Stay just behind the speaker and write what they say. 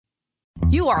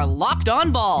You are Locked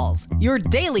On Vols, your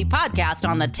daily podcast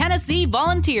on the Tennessee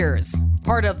Volunteers.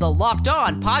 Part of the Locked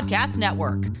On Podcast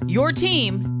Network, your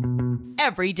team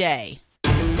every day.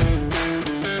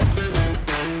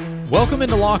 Welcome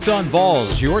into Locked On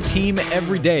Vols, your team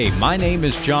every day. My name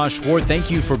is Josh Ward. Thank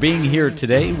you for being here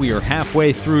today. We are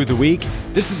halfway through the week.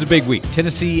 This is a big week.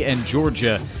 Tennessee and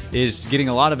Georgia is getting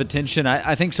a lot of attention,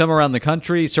 I think some around the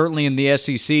country, certainly in the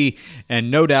SEC, and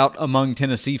no doubt among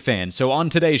Tennessee fans. So on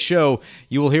today's show,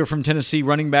 you will hear from Tennessee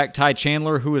running back Ty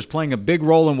Chandler, who is playing a big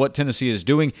role in what Tennessee is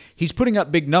doing. He's putting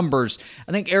up big numbers.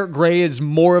 I think Eric Gray is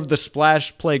more of the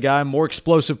splash play guy. More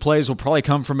explosive plays will probably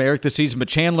come from Eric this season, but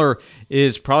Chandler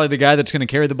is probably the guy that's going to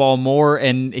carry the ball more,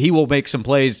 and he will make some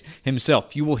plays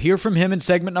himself. You will hear from him in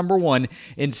segment number 1.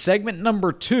 In segment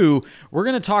number 2, we're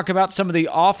going to talk about some of the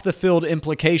off-the-field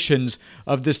implications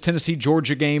of this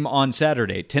Tennessee-Georgia game on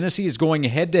Saturday. Tennessee is going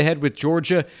head-to-head with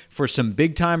Georgia for some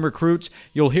big-time recruits.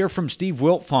 You'll hear from Steve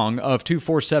Wiltfong of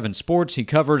 247 Sports. He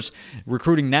covers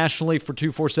recruiting nationally for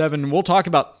 247. We'll talk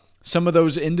about some of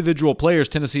those individual players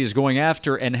Tennessee is going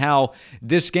after and how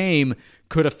this game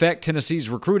could affect Tennessee's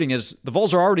recruiting. As the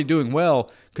Vols are already doing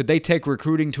well, could they take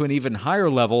recruiting to an even higher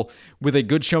level with a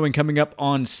good showing coming up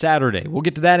on Saturday? We'll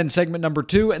get to that in segment number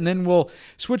 2, and then we'll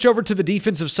switch over to the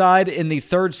defensive side in the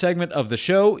third segment of the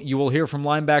show. You will hear from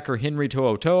linebacker Henry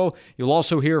To'oTo'o. You'll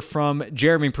also hear from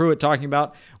Jeremy Pruitt talking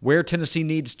about where Tennessee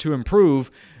needs to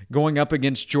improve going up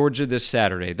against Georgia this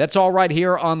Saturday. That's all right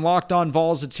here on Locked On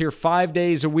Vols. It's here 5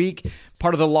 days a week,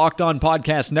 part of the Locked On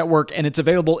Podcast Network, and it's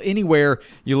available anywhere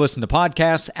you listen to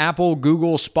podcasts, Apple,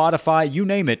 Google, Spotify, you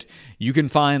name it, you can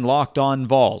find Locked On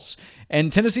Vols.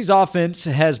 And Tennessee's offense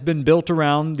has been built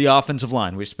around the offensive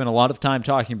line. We've spent a lot of time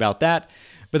talking about that,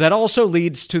 but that also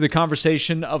leads to the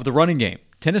conversation of the running game.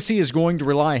 Tennessee is going to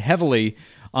rely heavily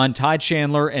on Ty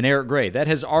Chandler and Eric Gray. That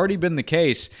has already been the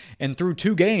case, and through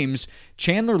 2 games,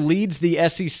 Chandler leads the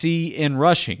SEC in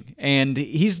rushing. And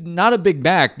he's not a big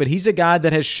back, but he's a guy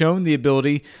that has shown the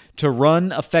ability to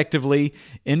run effectively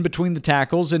in between the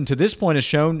tackles, and to this point has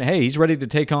shown, hey, he's ready to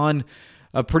take on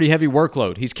a pretty heavy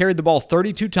workload. He's carried the ball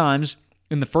 32 times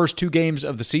in the first 2 games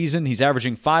of the season. He's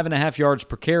averaging 5.5 yards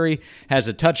per carry, has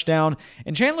a touchdown,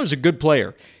 and Chandler's a good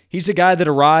player. He's a guy that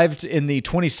arrived in the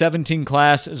 2017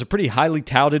 class as a pretty highly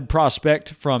touted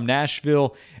prospect from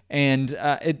Nashville, and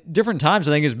at different times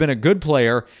I think has been a good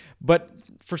player, but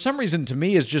for some reason to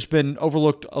me has just been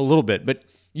overlooked a little bit. But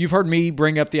you've heard me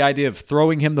bring up the idea of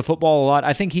throwing him the football a lot.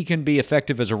 I think he can be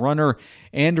effective as a runner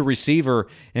and a receiver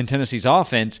in Tennessee's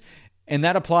offense, and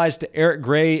that applies to Eric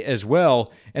Gray as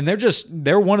well. And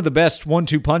they're one of the best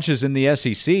 1-2 punches in the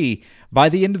SEC. By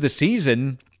the end of the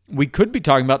season, we could be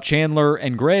talking about Chandler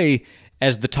and Gray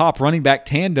as the top running back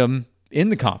tandem in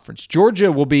the conference.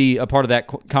 Georgia will be a part of that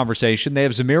conversation. They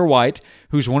have Zamir White,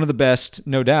 who's one of the best,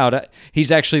 no doubt. He's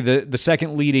actually the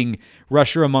second leading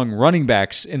rusher among running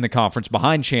backs in the conference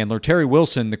behind Chandler. Terry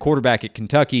Wilson, the quarterback at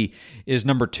Kentucky, is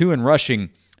number 2 in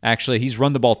rushing. Actually, he's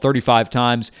run the ball 35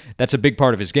 times. That's a big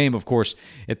part of his game, of course,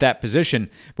 at that position.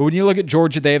 But when you look at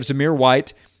Georgia, they have Zamir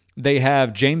White. They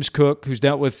have James Cook, who's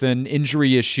dealt with an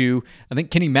injury issue. I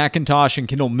think Kenny McIntosh and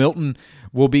Kendall Milton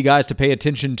will be guys to pay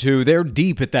attention to. They're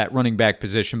deep at that running back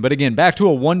position. But again, back to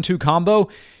a 1-2 combo,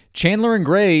 Chandler and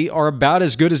Gray are about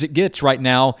as good as it gets right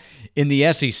now in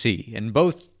the SEC, and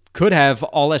both could have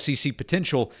all SEC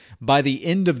potential by the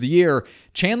end of the year.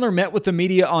 Chandler met with the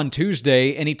media on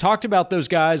Tuesday, and he talked about those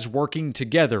guys working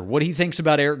together, what he thinks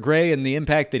about Eric Gray and the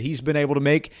impact that he's been able to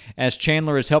make as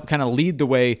Chandler has helped kind of lead the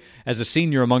way as a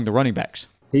senior among the running backs.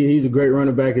 He's a great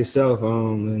running back himself,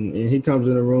 and he comes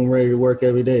in the room ready to work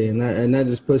every day, and that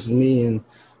just pushes me and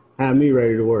have me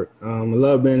ready to work. I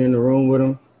love being in the room with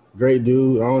him. Great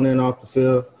dude, on and off the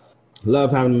field.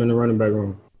 Love having him in the running back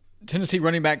room. Tennessee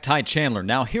running back Ty Chandler.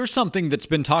 Now, here's something that's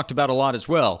been talked about a lot as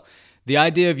well. The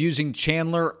idea of using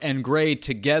Chandler and Gray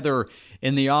together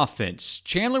in the offense.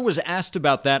 Chandler was asked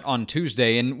about that on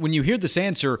Tuesday, and when you hear this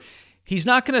answer, he's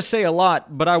not going to say a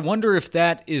lot, but I wonder if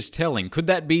that is telling. Could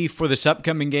that be for this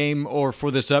upcoming game or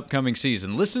for this upcoming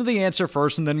season? Listen to the answer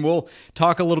first, and then we'll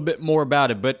talk a little bit more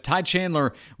about it. But Ty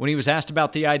Chandler, when he was asked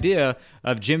about the idea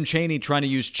of Jim Chaney trying to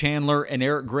use Chandler and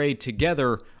Eric Gray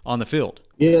together on the field.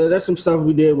 Yeah, that's some stuff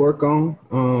we did work on.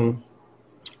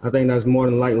 I think that's more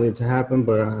than likely to happen,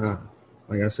 but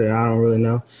like I said, I don't really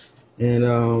know.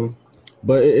 And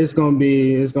but it's gonna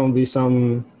be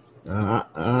something.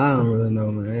 I don't really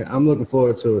know, man. I'm looking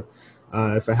forward to it.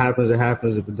 If it happens, it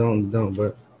happens. If it don't, it don't.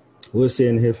 But we'll see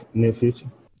in the near future.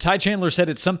 Ty Chandler said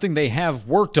it's something they have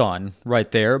worked on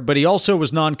right there, but he also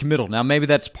was non-committal. Now, maybe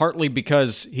that's partly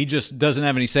because he just doesn't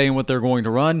have any say in what they're going to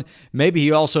run. Maybe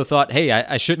he also thought, hey,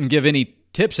 I shouldn't give any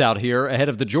tips out here ahead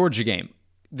of the Georgia game.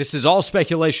 this is all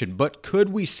speculation, but could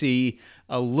we see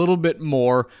a little bit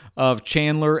more of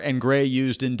Chandler and Gray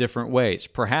used in different ways,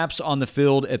 perhaps on the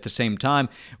field at the same time?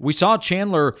 We saw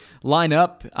Chandler line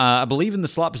up, I believe in the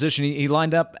slot position, he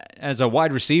lined up as a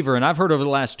wide receiver, and I've heard over the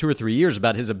last 2 or 3 years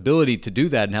about his ability to do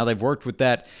that and how they've worked with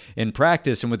that in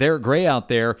practice. And with Eric Gray out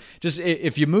there, just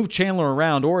if you move Chandler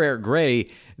around or Eric Gray,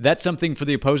 that's something for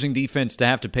the opposing defense to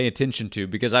have to pay attention to,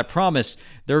 because I promise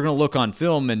they're going to look on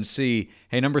film and see,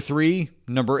 hey, number 3,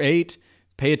 number 8,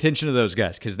 pay attention to those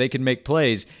guys because they can make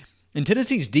plays. And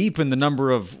Tennessee's deep in the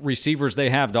number of receivers they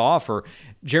have to offer.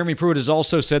 Jeremy Pruitt has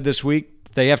also said this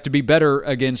week they have to be better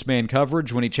against man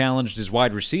coverage when he challenged his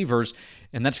wide receivers,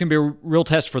 and that's going to be a real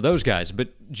test for those guys.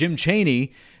 But Jim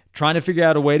Chaney, trying to figure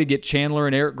out a way to get Chandler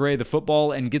and Eric Gray the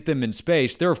football and get them in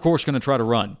space, they're of course going to try to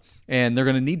run, and they're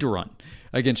going to need to run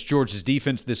against Georgia's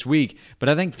defense this week. But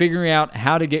I think figuring out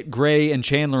how to get Gray and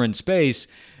Chandler in space,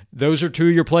 those are 2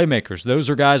 of your playmakers. Those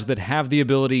are guys that have the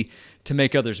ability to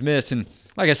make others miss. And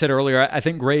like I said earlier, I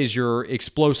think Gray's your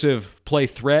explosive play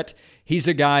threat. He's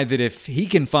a guy that if he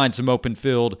can find some open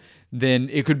field, then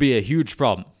it could be a huge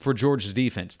problem for Georgia's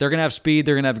defense. They're going to have speed.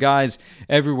 They're going to have guys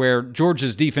everywhere.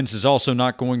 Georgia's defense is also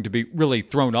not going to be really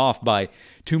thrown off by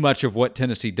too much of what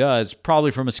Tennessee does,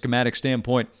 probably from a schematic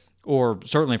standpoint or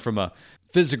certainly from a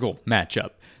physical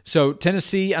matchup. So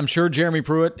Tennessee, I'm sure Jeremy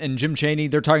Pruitt and Jim Chaney,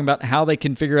 they're talking about how they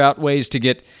can figure out ways to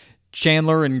get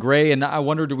Chandler and Gray, and I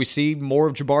wonder, do we see more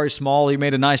of Jabari Small? He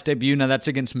made a nice debut. Now that's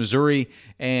against Missouri,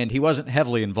 and he wasn't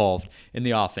heavily involved in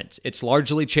the offense. It's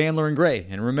largely Chandler and Gray.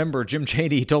 And remember, Jim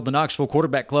Chaney told the Knoxville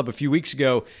Quarterback Club a few weeks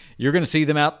ago, you're going to see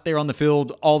them out there on the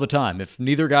field all the time. If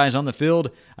neither guy's on the field,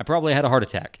 I probably had a heart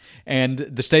attack. And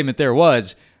the statement there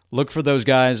was, look for those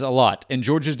guys a lot. And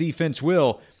Georgia's defense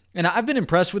will. And I've been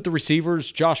impressed with the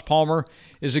receivers. Josh Palmer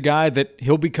is a guy that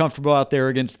he'll be comfortable out there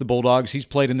against the Bulldogs. He's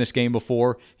played in this game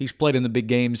before. He's played in the big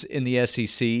games in the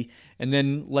SEC. And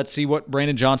then let's see what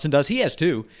Brandon Johnson does. He has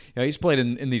too. He's played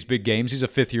in these big games. He's a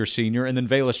fifth-year senior. And then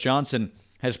Velus Johnson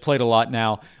has played a lot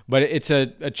now. But it's a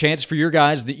chance for your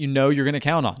guys that you know you're going to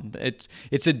count on.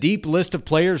 It's a deep list of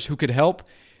players who could help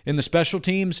in the special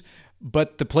teams.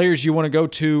 But the players you want to go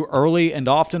to early and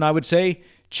often, I would say,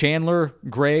 Chandler,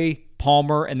 Gray,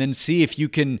 Palmer, and then see if you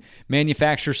can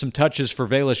manufacture some touches for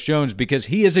Velus Jones, because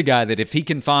he is a guy that if he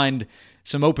can find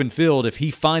some open field, if he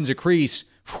finds a crease,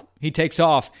 he takes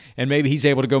off, and maybe he's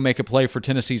able to go make a play for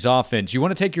Tennessee's offense. You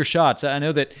want to take your shots. I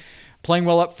know that playing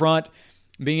well up front,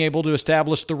 being able to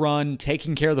establish the run,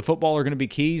 taking care of the football are going to be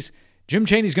keys. Jim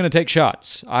Chaney's going to take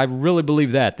shots. I really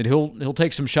believe that he'll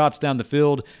take some shots down the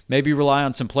field, maybe rely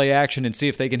on some play action and see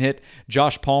if they can hit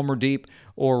Josh Palmer deep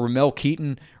or Ramel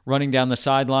Keaton running down the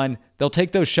sideline. They'll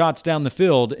take those shots down the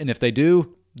field, and if they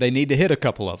do, they need to hit a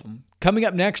couple of them. Coming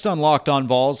up next on Locked On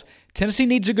Vols, Tennessee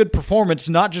needs a good performance,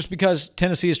 not just because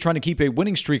Tennessee is trying to keep a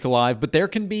winning streak alive, but there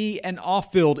can be an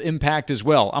off-field impact as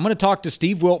well. I'm going to talk to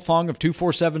Steve Wiltfong of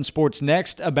 247 Sports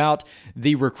next about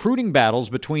the recruiting battles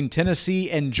between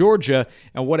Tennessee and Georgia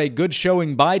and what a good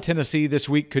showing by Tennessee this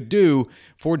week could do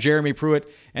for Jeremy Pruitt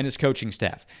and his coaching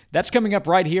staff. That's coming up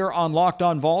right here on Locked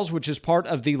On Vols, which is part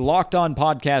of the Locked On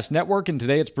Podcast Network, and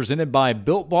today it's presented by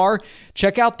Built Bar.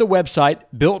 Check out the website,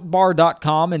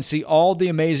 BuiltBar.com, and see all the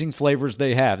amazing flavors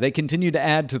they have. They continue to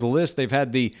add to the list. They've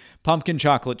had the pumpkin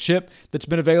chocolate chip that's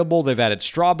been available. They've added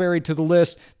strawberry to the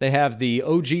list. They have the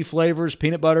OG flavors,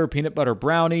 peanut butter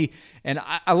brownie, and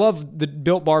I love the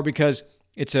Built Bar because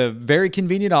it's a very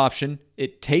convenient option.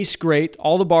 It tastes great.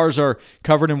 All the bars are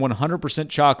covered in 100%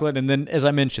 chocolate. And then, as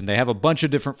I mentioned, they have a bunch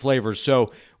of different flavors.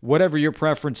 So whatever your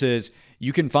preference is,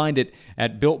 you can find it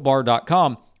at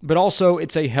BuiltBar.com. But also,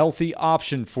 it's a healthy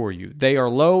option for you. They are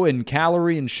low in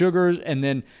calorie and sugars and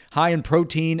then high in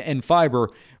protein and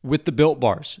fiber with the Built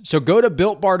Bars. So go to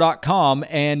BuiltBar.com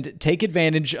and take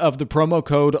advantage of the promo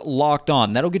code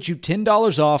LOCKEDON. That'll get you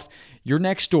 $10 off your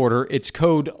next order. It's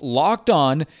code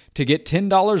LOCKEDON to get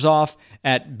 $10 off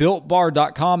at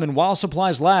BuiltBar.com. And while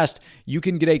supplies last, you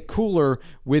can get a cooler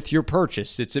with your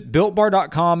purchase. It's at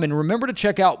BuiltBar.com. And remember to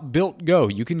check out Built Go.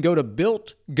 You can go to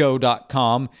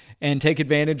BuiltGo.com and take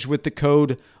advantage with the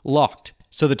code LOCKED.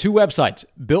 So the two websites,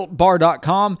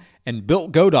 BuiltBar.com and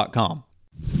BuiltGo.com.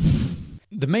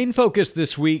 The main focus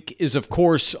this week is, of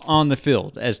course, on the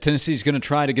field, as Tennessee's going to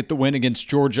try to get the win against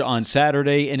Georgia on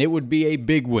Saturday, and it would be a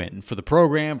big win for the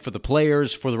program, for the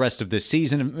players, for the rest of this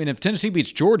season. I mean, if Tennessee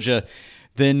beats Georgia,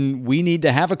 then we need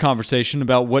to have a conversation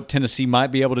about what Tennessee might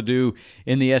be able to do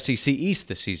in the SEC East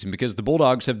this season, because the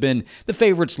Bulldogs have been the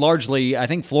favorites largely. I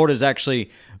think Florida's actually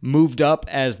moved up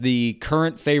as the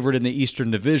current favorite in the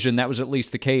Eastern Division. That was at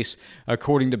least the case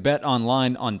according to Bet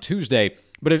Online on Tuesday.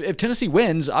 But if Tennessee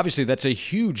wins, obviously that's a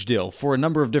huge deal for a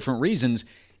number of different reasons,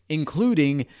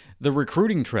 including the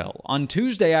recruiting trail. On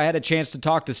Tuesday, I had a chance to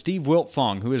talk to Steve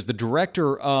Wiltfong, who is the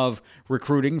director of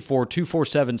recruiting for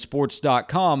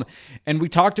 247sports.com, and we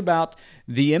talked about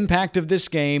the impact of this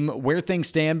game, where things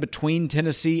stand between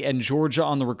Tennessee and Georgia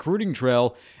on the recruiting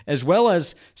trail, as well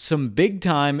as some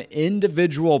big-time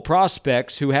individual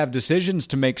prospects who have decisions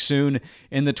to make soon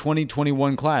in the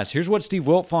 2021 class. Here's what Steve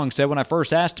Wiltfong said when I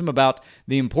first asked him about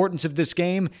the importance of this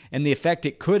game and the effect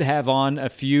it could have on a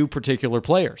few particular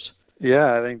players.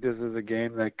 Yeah, I think this is a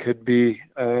game that could be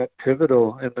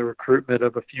pivotal in the recruitment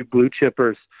of a few blue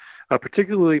chippers,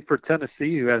 particularly for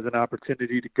Tennessee, who has an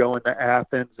opportunity to go into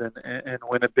Athens and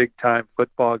win a big-time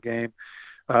football game.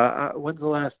 When's the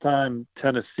last time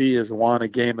Tennessee has won a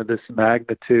game of this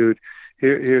magnitude?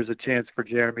 Here's a chance for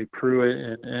Jeremy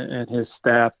Pruitt and his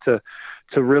staff to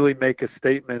really make a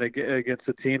statement against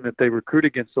a team that they recruit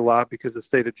against a lot, because the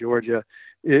state of Georgia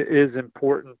is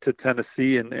important to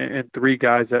Tennessee, and three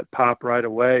guys that pop right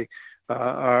away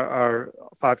are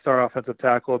five-star offensive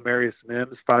tackle Marius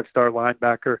Mims, five-star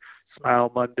linebacker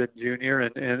Smile London Jr.,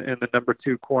 and the number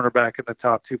 2 cornerback in the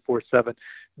top 247,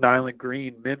 Nyland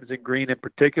Green. Mims and Green in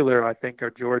particular, I think, are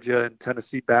Georgia and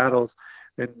Tennessee battles.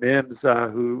 And Mims,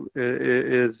 who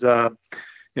is the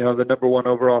number 1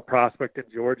 overall prospect in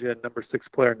Georgia and number 6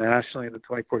 player nationally in the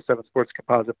 24/7 Sports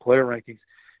Composite Player Rankings,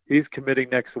 he's committing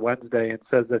next Wednesday and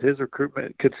says that his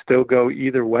recruitment could still go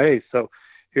either way. So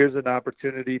here's an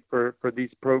opportunity for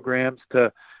these programs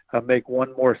to make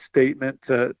one more statement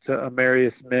to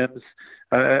Amarius Mims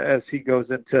as he goes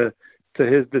into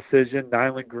his decision.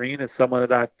 Nyland Green is someone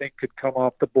that I think could come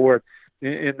off the board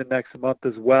in the next month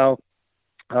as well.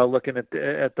 Looking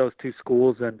at those two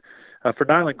schools, and for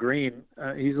Nyland Green,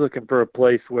 he's looking for a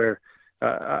place where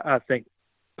I think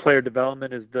player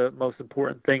development is the most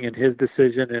important thing in his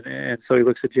decision, and so he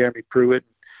looks at Jeremy Pruitt,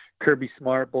 Kirby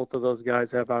Smart. Both of those guys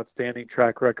have outstanding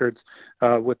track records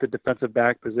with the defensive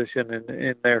back position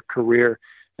in their career,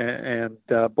 and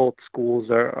both schools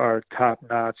are top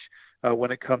notch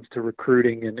when it comes to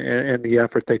recruiting and the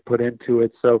effort they put into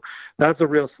it. So that's a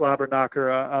real slobber knocker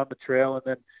on the trail, and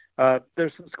then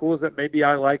there's some schools that maybe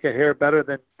I like a hair better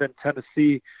than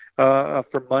Tennessee,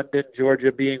 for Munden,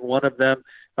 Georgia being one of them.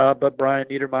 But Brian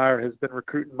Niedermeyer has been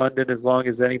recruiting Munden as long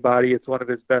as anybody. It's one of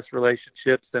his best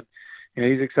relationships, and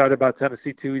he's excited about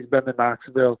Tennessee too. He's been to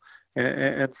Knoxville,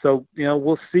 and so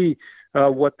we'll see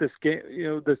what this game,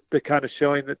 the kind of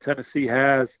showing that Tennessee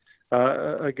has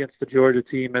against the Georgia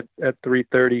team at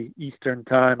 3:30 Eastern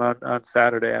time on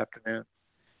Saturday afternoon.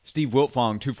 Steve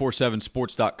Wiltfong,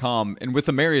 247sports.com. And with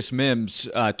Amarius Mims,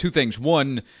 two things.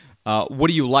 One, what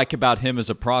do you like about him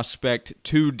as a prospect?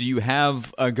 Two, do you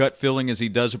have a gut feeling as he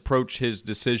does approach his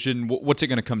decision? What's it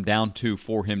going to come down to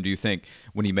for him, do you think,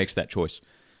 when he makes that choice?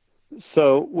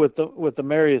 So with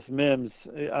Amarius Mims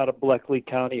out of Bleckley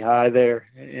County High there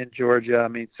in Georgia,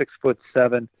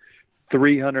 6'7",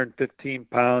 315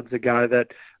 pounds, a guy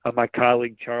that my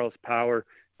colleague Charles Power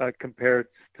compared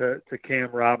to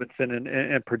Cam Robinson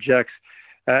and projects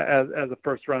as a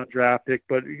first-round draft pick.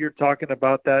 But you're talking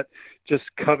about that just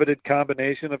coveted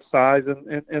combination of size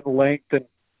and length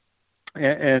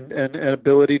and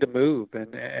ability to move.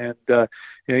 And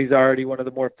he's already one of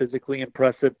the more physically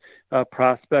impressive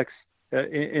prospects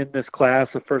in this class.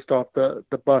 So first off, the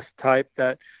bust type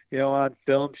that, on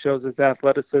film shows his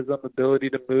athleticism, ability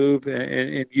to move,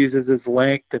 and uses his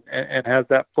length and has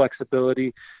that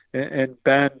flexibility and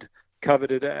bend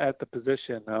coveted at the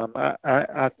position.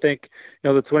 I think,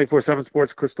 the 24/7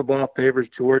 Sports crystal ball favors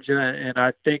Georgia, and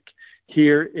I think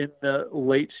here in the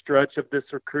late stretch of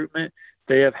this recruitment,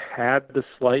 they have had the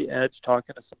slight edge,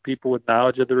 talking to some people with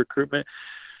knowledge of the recruitment.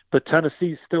 But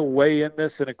Tennessee's still way in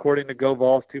this, and according to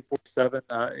GoVols 247,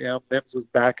 Mims was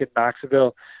back in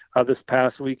Knoxville this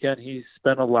past weekend. He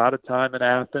spent a lot of time in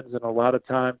Athens and a lot of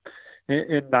time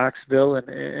in Knoxville,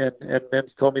 and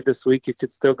Mims told me this week it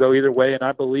could still go either way, and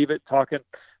I believe it, talking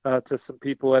to some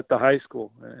people at the high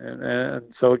school.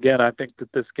 And so, again, I think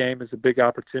that this game is a big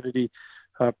opportunity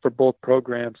for both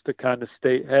programs to kind of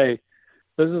state, hey,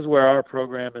 this is where our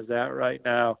program is at right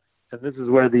now, and this is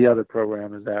where the other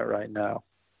program is at right now.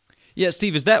 Yeah,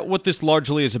 Steve, is that what this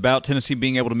largely is about, Tennessee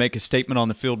being able to make a statement on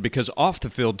the field? Because off the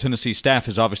field, Tennessee staff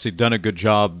has obviously done a good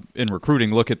job in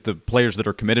recruiting. Look at the players that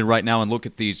are committed right now and look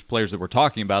at these players that we're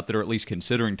talking about that are at least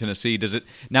considering Tennessee. Does it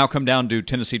now come down to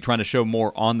Tennessee trying to show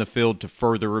more on the field to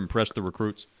further impress the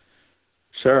recruits?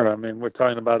 Sure. We're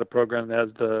talking about a program that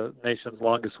has the nation's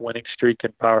longest winning streak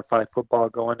in Power 5 football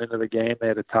going into the game. They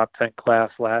had a top 10 class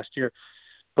last year.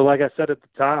 But like I said at the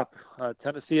top,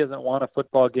 Tennessee hasn't won a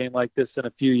football game like this in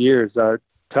a few years.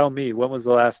 tell me, when was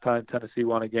the last time Tennessee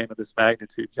won a game of this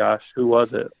magnitude, Josh? Who was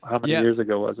it? How many years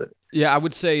ago was it? Yeah, I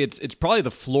would say it's probably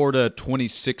the Florida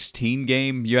 2016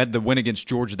 game. You had the win against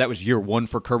Georgia. That was year one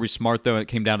for Kirby Smart, though. It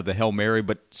came down to the Hail Mary.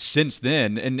 But since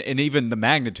then, and even the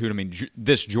magnitude, I mean,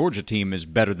 this Georgia team is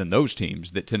better than those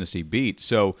teams that Tennessee beat.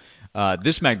 So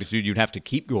this magnitude, you'd have to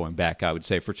keep going back, I would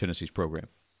say, for Tennessee's program.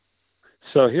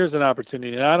 So here's an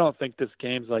opportunity. And I don't think this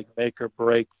game's like make or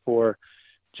break for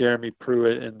Jeremy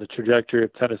Pruitt and the trajectory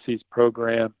of Tennessee's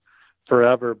program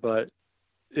forever. But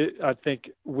I think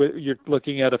you're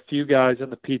looking at a few guys in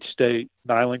the Peach State,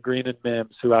 Nyland Green and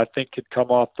Mims, who I think could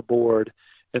come off the board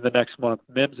in the next month.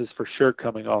 Mims is for sure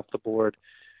coming off the board.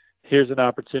 Here's an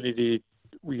opportunity.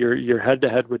 You're head to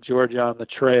head with Georgia on the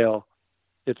trail.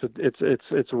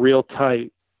 It's real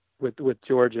tight with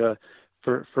Georgia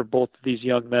for both of these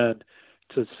young men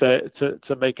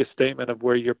to make a statement of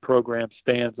where your program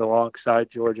stands alongside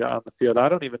Georgia on the field. I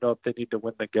don't even know if they need to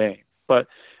win the game, but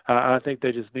I think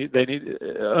they need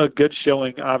a good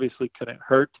showing. Obviously, couldn't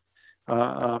hurt.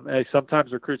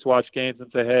 Sometimes recruits watch games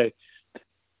and say, "Hey,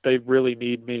 they really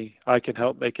need me. I can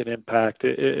help make an impact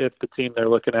if the team they're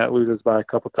looking at loses by a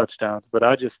couple touchdowns." But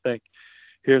I just think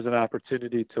here's an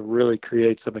opportunity to really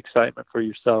create some excitement for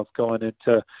yourself going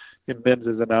into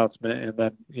Mims' announcement, and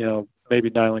then maybe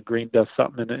Nyland Green does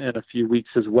something in a few weeks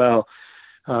as well.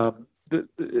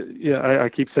 I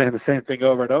keep saying the same thing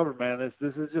over and over, man.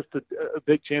 This is just a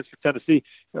big chance for Tennessee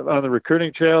on the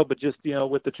recruiting trail, but just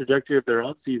with the trajectory of their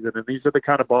own season. And these are the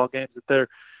kind of ball games that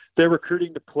they're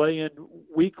recruiting to play in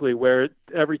weekly, where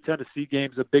every Tennessee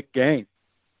game is a big game,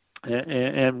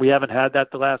 and we haven't had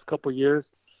that the last couple of years.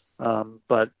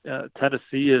 But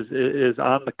Tennessee is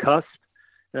on the cusp.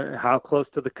 How close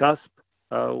to the cusp?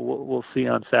 We'll see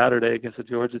on Saturday against a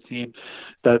Georgia team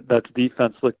that's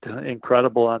defense looked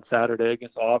incredible on Saturday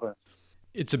against Auburn.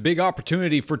 It's a big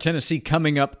opportunity for Tennessee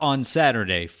coming up on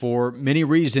Saturday for many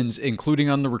reasons, including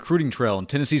on the recruiting trail. And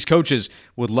Tennessee's coaches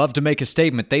would love to make a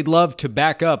statement. They'd love to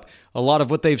back up a lot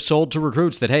of what they've sold to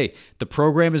recruits that, hey, the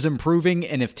program is improving,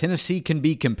 and if Tennessee can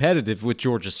be competitive with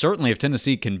Georgia, certainly if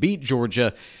Tennessee can beat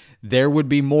Georgia, there would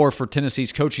be more for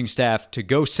Tennessee's coaching staff to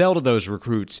go sell to those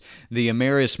recruits, the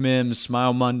Amarius Mims,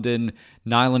 Smile Munden,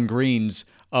 Nyland Greens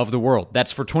of the world.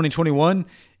 That's for 2021.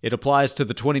 It applies to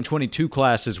the 2022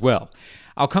 class as well.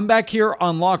 I'll come back here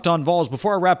on Locked On Vols.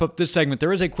 Before I wrap up this segment,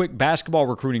 there is a quick basketball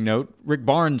recruiting note. Rick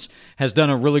Barnes has done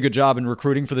a really good job in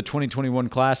recruiting for the 2021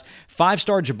 class.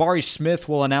 Five-star Jabari Smith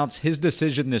will announce his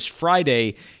decision this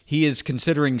Friday. He is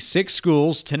considering 6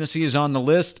 schools. Tennessee is on the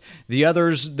list. The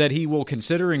others that he will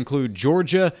consider include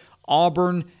Georgia,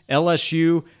 Auburn,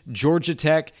 LSU, Georgia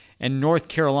Tech, and North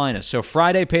Carolina. So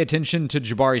Friday, pay attention to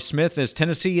Jabari Smith. As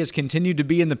Tennessee has continued to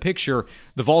be in the picture,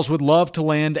 the Vols would love to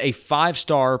land a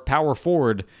 5-star power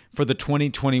forward for the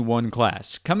 2021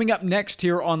 class. Coming up next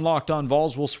here on Locked On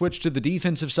Vols, we'll switch to the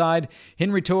defensive side.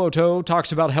 Henry To'oTo'o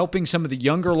talks about helping some of the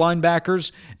younger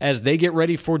linebackers as they get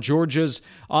ready for Georgia's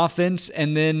offense.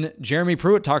 And then Jeremy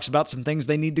Pruitt talks about some things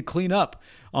they need to clean up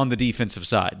on the defensive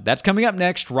side. That's coming up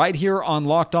next right here on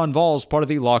Locked On Vols, part of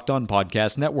the Locked On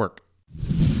Podcast Network.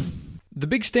 The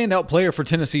big standout player for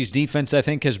Tennessee's defense, I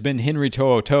think, has been Henry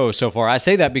To'oTo'o so far. I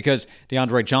say that because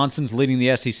DeAndre Johnson's leading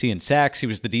the SEC in sacks. He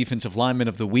was the defensive lineman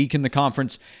of the week in the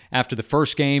conference after the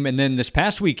first game. And then this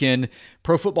past weekend,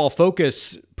 Pro Football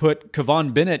Focus put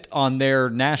Kevon Bennett on their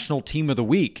national team of the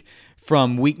week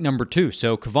from week number 2.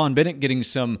 So Kevon Bennett getting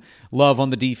some love on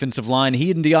the defensive line.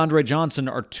 He and DeAndre Johnson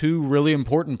are 2 really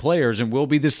important players and will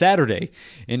be this Saturday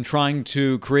in trying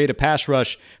to create a pass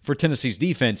rush for Tennessee's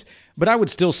defense. But I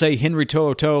would still say Henry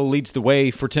To'oTo'o leads the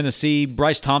way for Tennessee.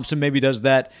 Bryce Thompson maybe does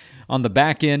that on the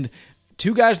back end.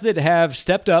 2 guys that have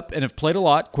stepped up and have played a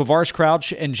lot, Quavaris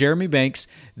Crouch and Jeremy Banks,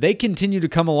 they continue to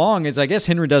come along, as I guess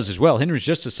Henry does as well. Henry's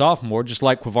just a sophomore, just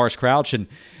like Quavaris Crouch, and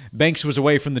Banks was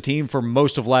away from the team for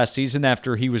most of last season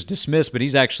after he was dismissed, but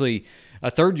he's actually a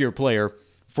third-year player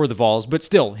for the Vols. But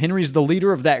still, Henry's the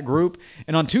leader of that group.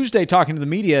 And on Tuesday, talking to the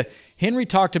media, Henry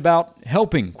talked about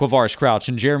helping Quavaris Crouch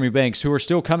and Jeremy Banks, who are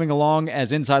still coming along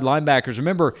as inside linebackers.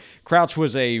 Remember, Crouch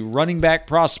was a running back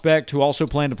prospect who also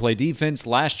planned to play defense.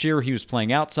 Last year, he was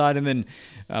playing outside, and then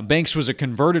Banks was a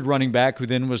converted running back who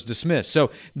then was dismissed.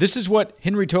 So this is what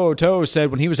Henry To'oTo'o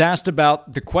said when he was asked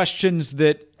about the questions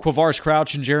that Quavaris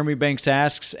Crouch and Jeremy Banks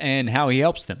asks and how he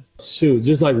helps them. Shoot,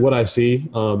 just like what I see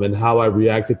and how I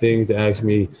react to things. They ask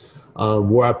me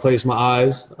where I place my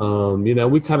eyes.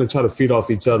 We kind of try to feed off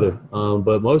each other.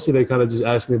 But mostly they kind of just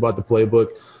ask me about the playbook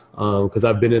because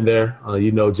I've been in there.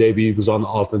 JB was on the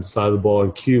offensive side of the ball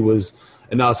and Q was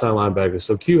an outside linebacker.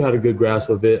 So Q had a good grasp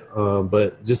of it.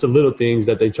 But just the little things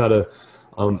that they try to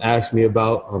ask me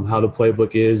about how the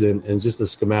playbook is and just the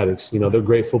schematics. They're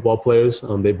great football players.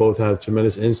 They both have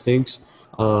tremendous instincts.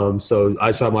 So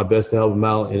I try my best to help them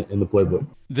out in the playbook.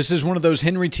 This is one of those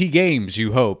Henry T. games,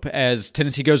 you hope. As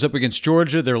Tennessee goes up against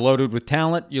Georgia, they're loaded with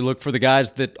talent. You look for the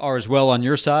guys that are as well on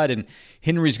your side, and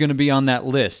Henry's going to be on that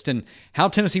list. And how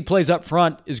Tennessee plays up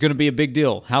front is going to be a big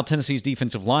deal. How Tennessee's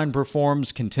defensive line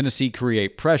performs, can Tennessee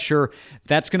create pressure?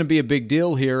 That's going to be a big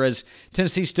deal here as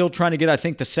Tennessee's still trying to get, I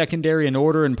think, the secondary in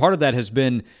order, and part of that has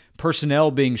been personnel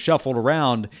being shuffled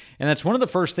around. And that's one of the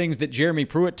first things that Jeremy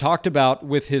Pruitt talked about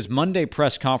with his Monday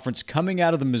press conference coming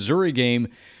out of the Missouri game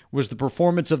was the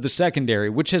performance of the secondary,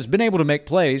 which has been able to make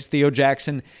plays. Theo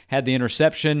Jackson had the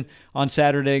interception on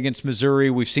Saturday against Missouri.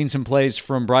 We've seen some plays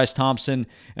from Bryce Thompson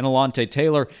and Alontae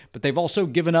Taylor, but they've also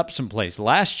given up some plays.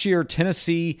 Last year,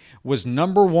 Tennessee was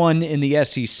number one in the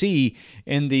SEC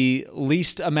in the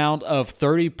least amount of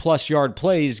 30-plus yard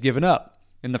plays given up.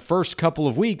 In the first couple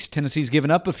of weeks, Tennessee's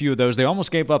given up a few of those. They almost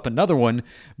gave up another one,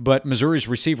 but Missouri's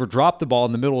receiver dropped the ball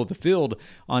in the middle of the field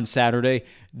on Saturday.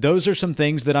 Those are some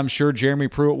things that I'm sure Jeremy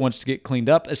Pruitt wants to get cleaned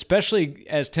up, especially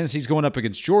as Tennessee's going up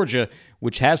against Georgia,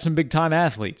 which has some big-time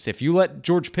athletes. If you let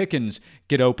George Pickens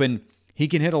get open, he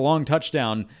can hit a long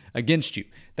touchdown against you.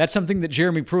 That's something that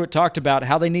Jeremy Pruitt talked about,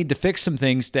 how they need to fix some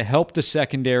things to help the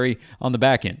secondary on the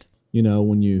back end.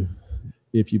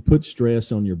 If you put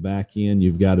stress on your back end,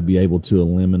 you've got to be able to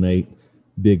eliminate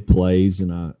big plays.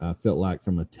 And I felt like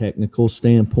from a technical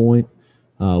standpoint,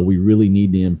 we really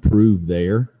need to improve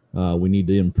there. We need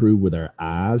to improve with our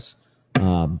eyes.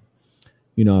 I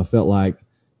felt like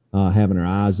having our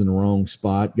eyes in the wrong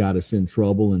spot got us in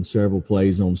trouble in several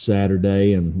plays on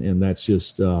Saturday. And that's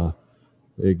just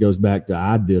it goes back to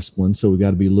eye discipline. So we got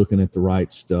to be looking at the right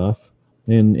stuff.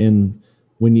 And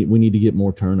we need to get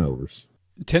more turnovers.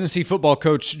 Tennessee football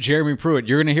coach Jeremy Pruitt.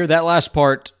 You're going to hear that last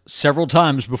part several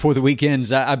times before the week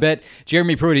ends. I bet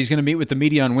Jeremy Pruitt, he's going to meet with the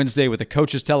media on Wednesday with a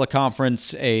coach's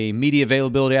teleconference, a media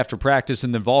availability after practice,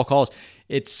 and then vol calls.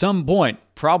 At some point,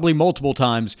 probably multiple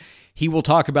times, he will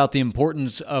talk about the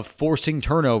importance of forcing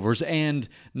turnovers and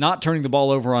not turning the ball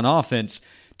over on offense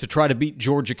to try to beat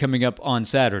Georgia coming up on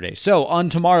Saturday. So on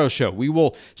tomorrow's show, we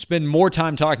will spend more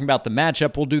time talking about the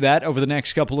matchup. We'll do that over the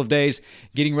next couple of days,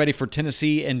 getting ready for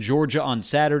Tennessee and Georgia on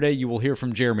Saturday. You will hear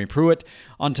from Jeremy Pruitt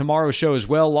on tomorrow's show as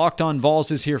well. Locked On Vols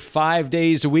is here 5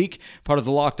 days a week, part of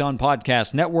the Locked On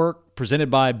Podcast Network, presented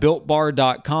by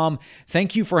BuiltBar.com.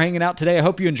 Thank you for hanging out today. I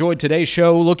hope you enjoyed today's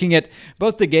show, looking at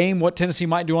both the game, what Tennessee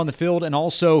might do on the field, and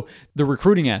also the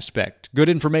recruiting aspect. Good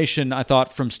information, I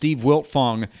thought, from Steve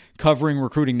Wiltfong covering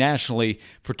recruiting nationally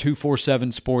for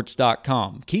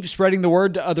 247sports.com. Keep spreading the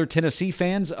word to other Tennessee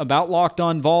fans about Locked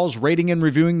On Vols. Rating and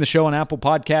reviewing the show on Apple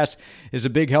Podcasts is a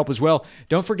big help as well.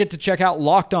 Don't forget to check out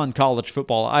Locked On College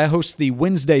Football. I host the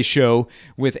Wednesday show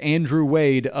with Andrew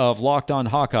Wade of Locked On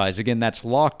Hawkeyes. Again, that's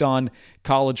Locked On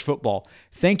College Football.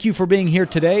 Thank you for being here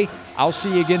today. I'll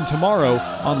see you again tomorrow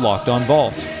on Locked On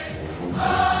Vols.